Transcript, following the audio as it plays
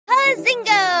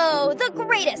Puzzingo, the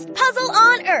greatest puzzle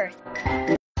on Earth.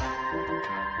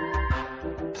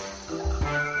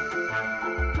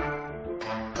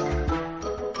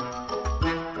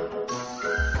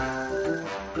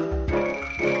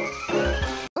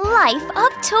 Life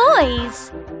of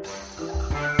toys.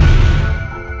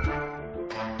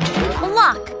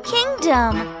 Block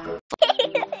Kingdom.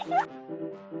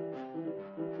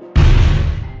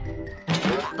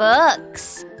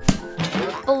 Books.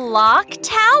 Block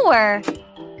Tower.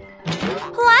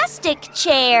 Plastic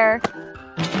chair.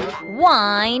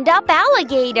 Wind up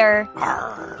alligator.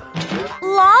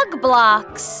 Log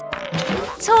blocks.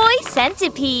 Toy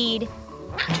centipede.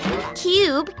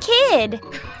 Cube kid.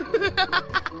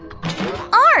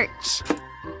 Arch.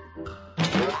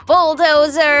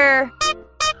 Bulldozer.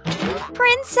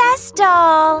 Princess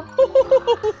doll.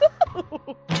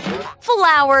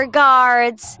 Flower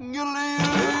guards.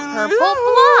 Purple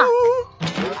block.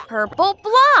 Purple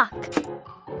block.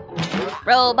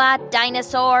 Robot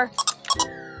dinosaur.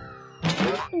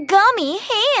 Gummy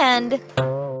hand.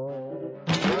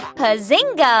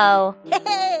 Puzzingo.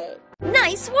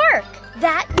 Nice work!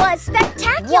 That was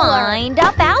spectacular! Wind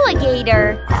up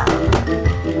alligator.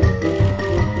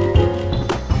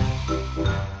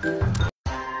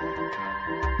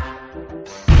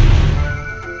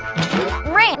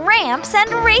 Ramps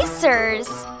and racers.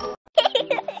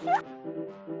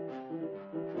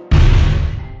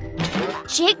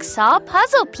 Jigsaw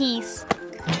puzzle piece.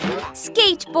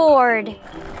 Skateboard.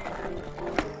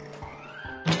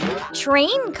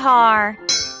 Train car.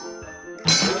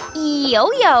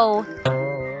 Yo-yo.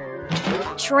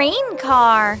 Train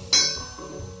car.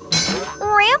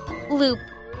 Ramp loop.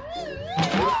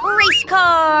 Race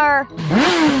car.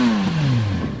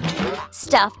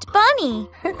 Stuffed bunny.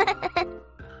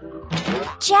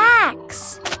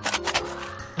 Jacks.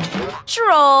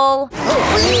 Troll.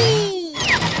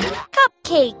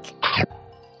 Cupcake.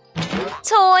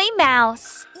 Toy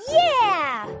mouse.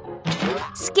 Yeah!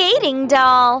 Skating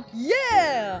doll.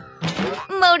 Yeah!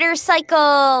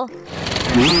 Motorcycle.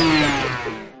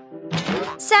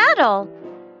 Saddle.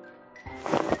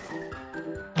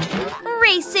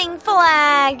 Racing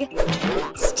flag.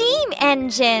 Steam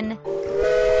engine.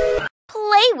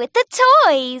 Play with the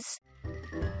toys.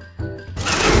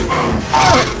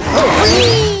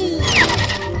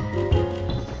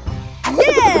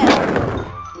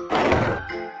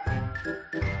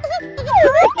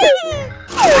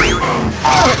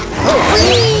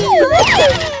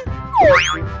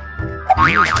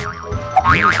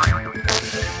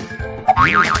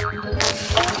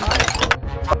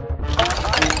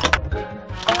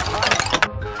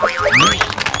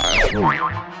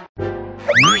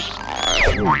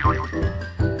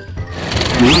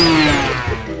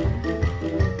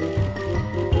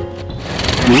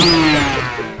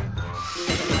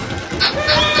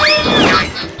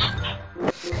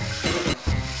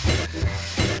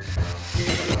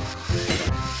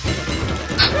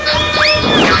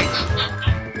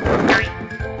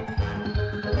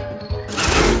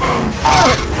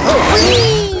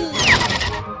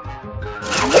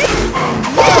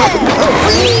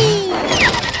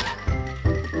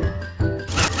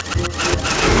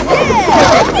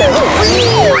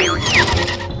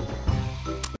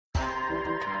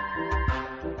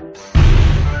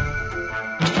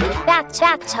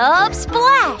 Bathtub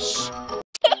splash.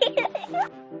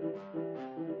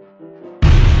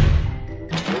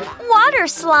 Water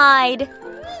slide.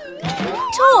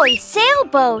 Toy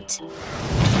sailboat.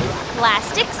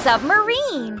 Plastic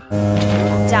submarine.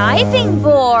 Diving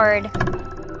board.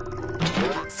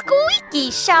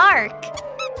 Squeaky shark.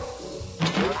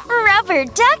 Rubber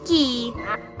ducky.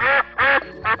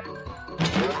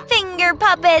 Finger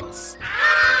puppets.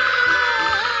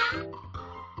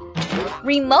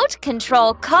 Remote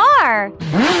control car.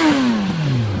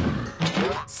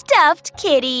 Stuffed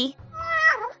kitty.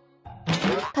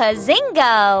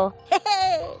 Puzzingo.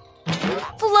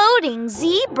 Floating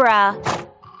zebra.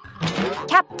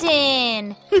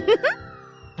 Captain.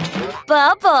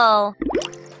 Bubble.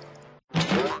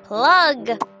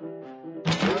 Plug.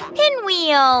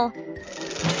 Pinwheel.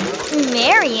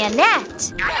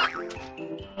 Marionette.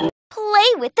 Play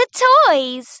with the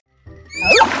toys.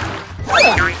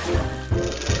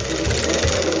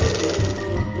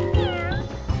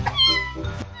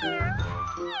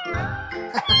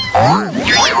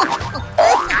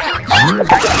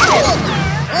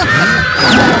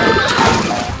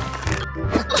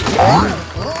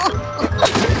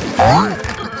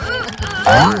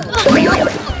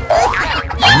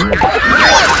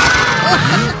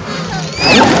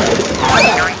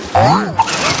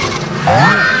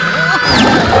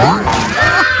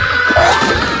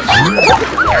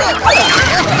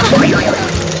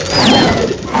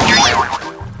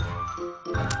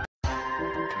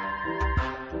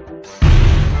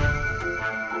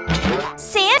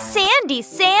 Sandy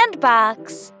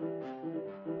sandbox.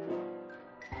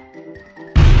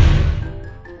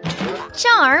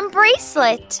 Charm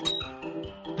bracelet.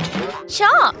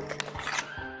 Chalk.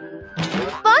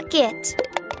 Bucket.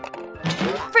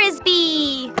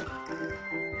 Frisbee.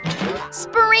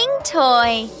 Spring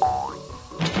toy.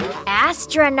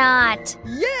 Astronaut.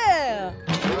 Yeah!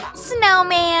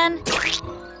 Snowman.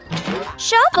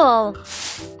 Shovel.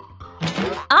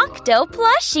 Octo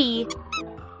plushie.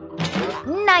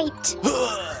 Knight.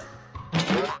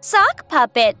 Sock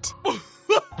puppet.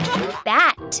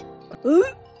 Bat.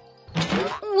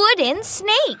 Wooden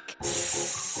snake.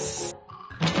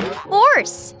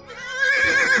 Horse.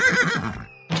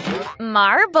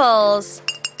 Marbles.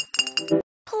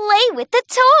 Play with the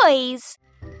toys.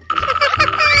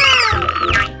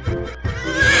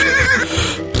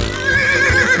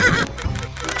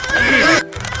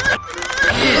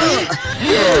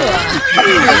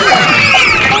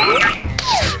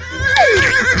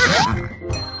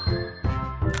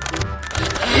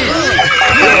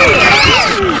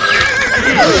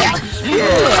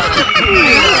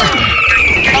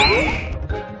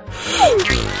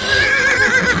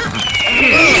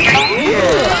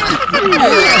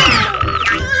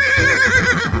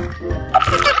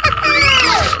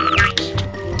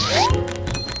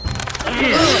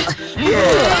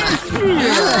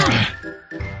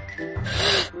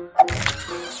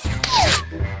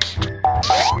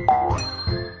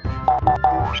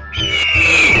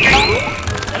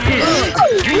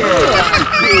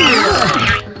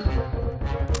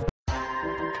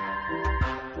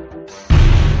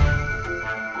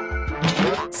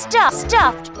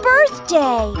 Stuffed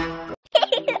birthday.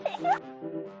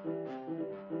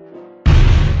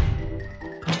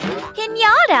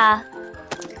 Pinata.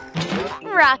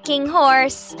 Rocking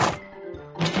horse.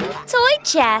 Toy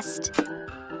chest.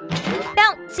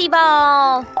 Bouncy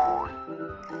ball.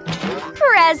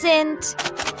 Present.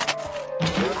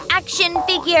 Action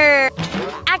figure.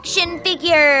 Action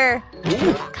figure.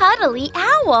 Cuddly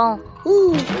owl.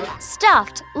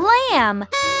 Stuffed lamb.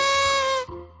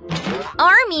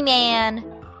 Army man.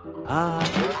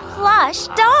 Plush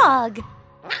dog.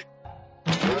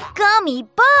 Gummy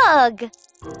bug.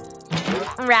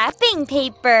 Wrapping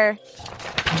paper.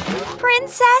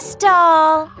 Princess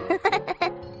doll.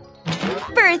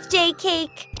 Birthday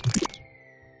cake.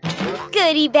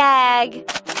 Goodie bag.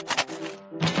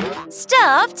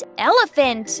 Stuffed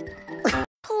elephant.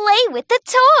 Play with the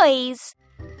toys.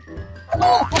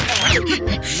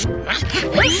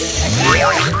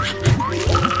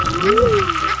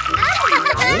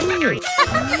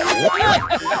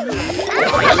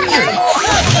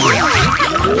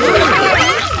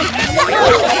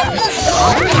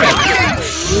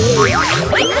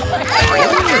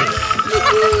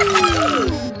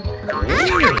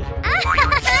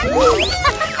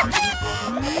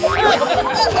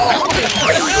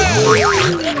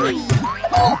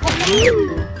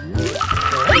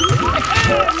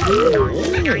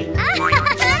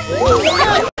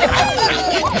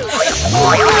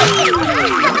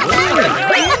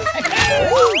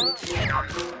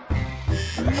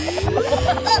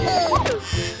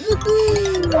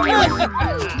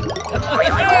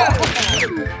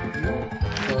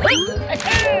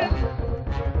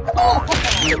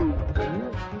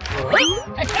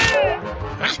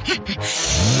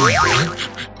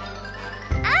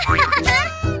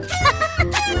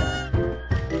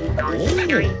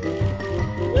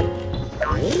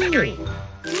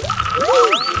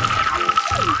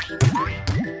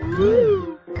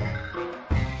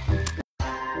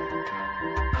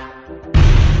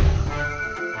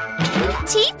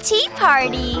 Tea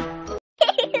party.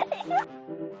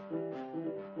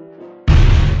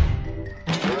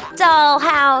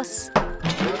 Dollhouse.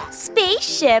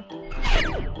 Spaceship.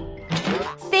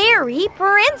 Fairy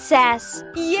princess.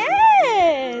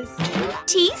 Yes!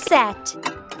 Tea set.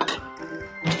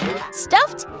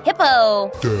 Stuffed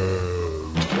hippo.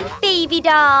 Baby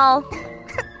doll.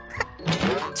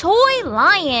 Toy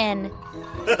lion.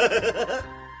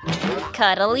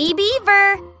 Cuddly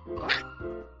beaver.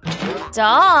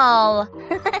 Doll.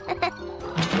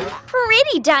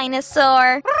 Pretty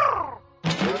dinosaur.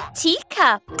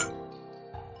 Teacup.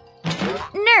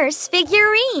 Nurse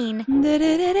figurine.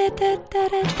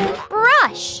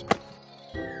 Brush.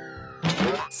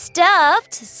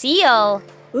 Stuffed seal.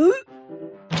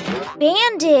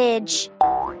 Bandage.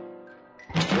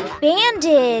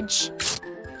 Bandage.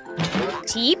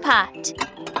 Teapot.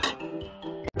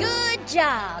 Good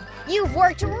job! You've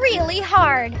worked really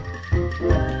hard.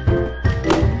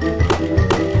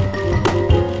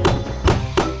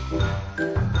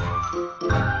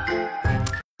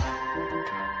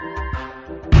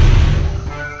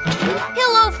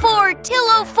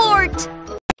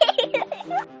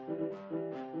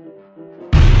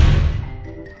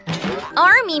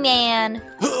 Army man.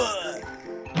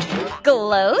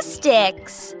 Glow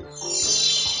sticks.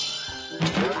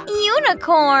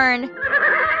 Unicorn.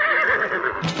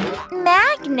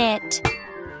 Magnet.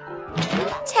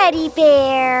 Teddy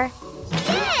bear.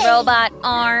 Robot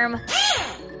arm.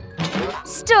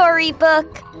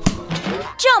 Storybook.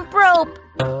 Jump rope.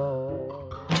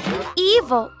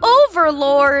 Evil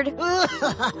overlord.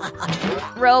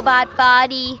 Robot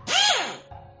body.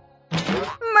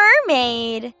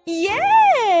 Mermaid.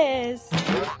 Yes!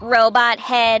 Robot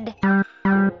head.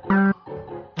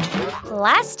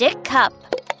 Plastic cup.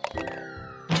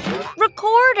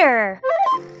 Recorder.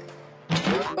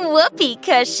 Whoopee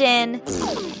cushion.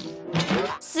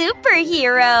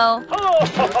 Superhero.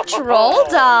 Troll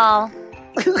doll.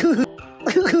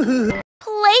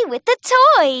 Play with the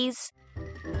toys.